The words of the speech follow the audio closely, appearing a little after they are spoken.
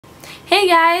Hey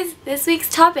guys, this week's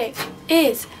topic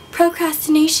is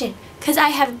procrastination, because I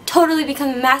have totally become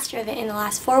a master of it in the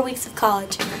last 4 weeks of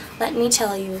college, let me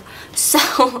tell you.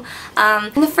 So,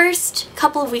 in the first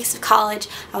couple of weeks of college,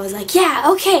 I was like, yeah,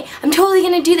 okay, I'm totally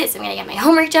going to do this. I'm going to get my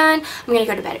homework done, I'm going to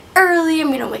go to bed early, I'm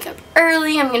going to wake up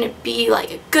early, I'm going to be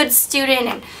like a good student,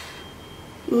 and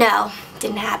no,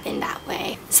 didn't happen that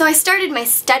way. So I started my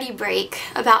study break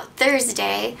about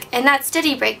Thursday, and that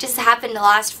study break just happened to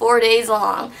last 4 days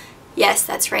long. Yes,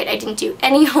 that's right, I didn't do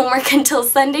any homework until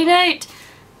Sunday night.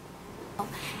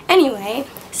 Anyway,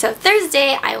 so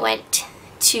Thursday I went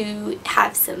to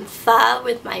have some pho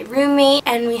with my roommate,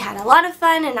 and we had a lot of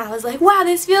fun, and I was like, wow,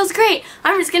 this feels great.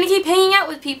 I'm just gonna keep hanging out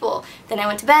with people. Then I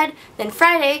went to bed. Then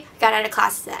Friday, I got out of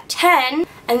classes at 10,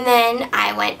 and then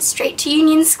I went straight to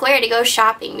Union Square to go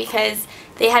shopping because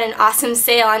they had an awesome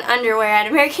sale on underwear at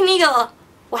American Eagle.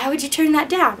 Why would you turn that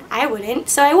down? I wouldn't,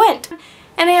 so I went.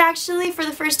 And I actually, for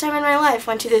the first time in my life,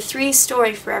 went to the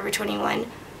 3-story Forever 21.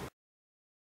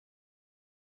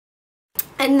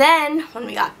 And then, when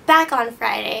we got back on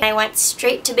Friday, I went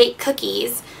straight to bake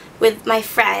cookies with my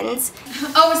friends.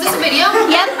 Oh, is this a video?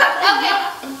 Yep.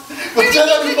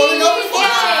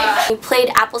 We played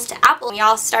apples to apple. We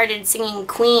all started singing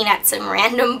Queen at some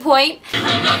random point.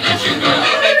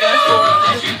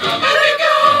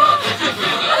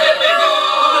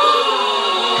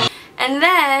 And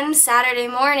then, Saturday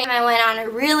morning, I went on a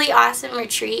really awesome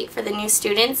retreat for the new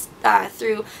students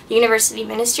through University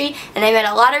Ministry, and I met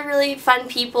a lot of really fun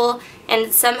people,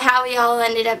 and somehow we all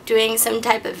ended up doing some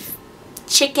type of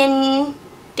chicken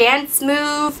dance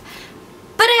move.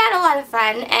 But I had a lot of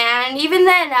fun, and even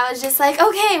then I was just like,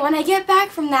 okay, when I get back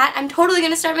from that, I'm totally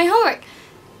going to start my homework.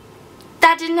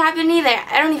 That didn't happen either.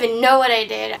 I don't even know what I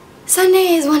did.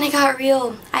 Sunday is when it got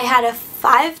real. I had a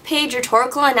 5-page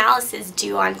rhetorical analysis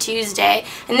due on Tuesday,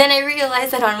 and then I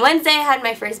realized that on Wednesday I had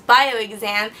my first bio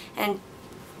exam, and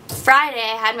Friday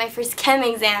I had my first chem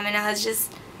exam, and I was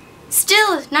just,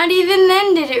 still, not even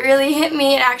then did it really hit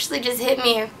me. It actually just hit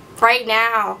me right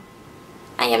now.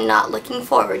 I am not looking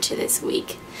forward to this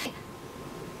week.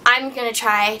 I'm gonna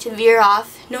try to veer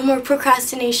off. No more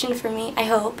procrastination for me, I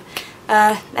hope.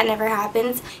 That never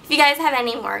happens. If you guys have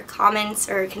any more comments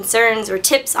or concerns or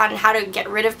tips on how to get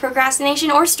rid of procrastination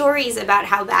or stories about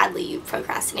how badly you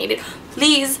procrastinated,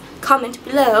 please comment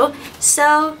below.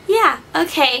 So, yeah,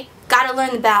 okay, gotta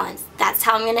learn the balance. That's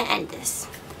how I'm gonna end this.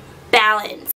 Balance.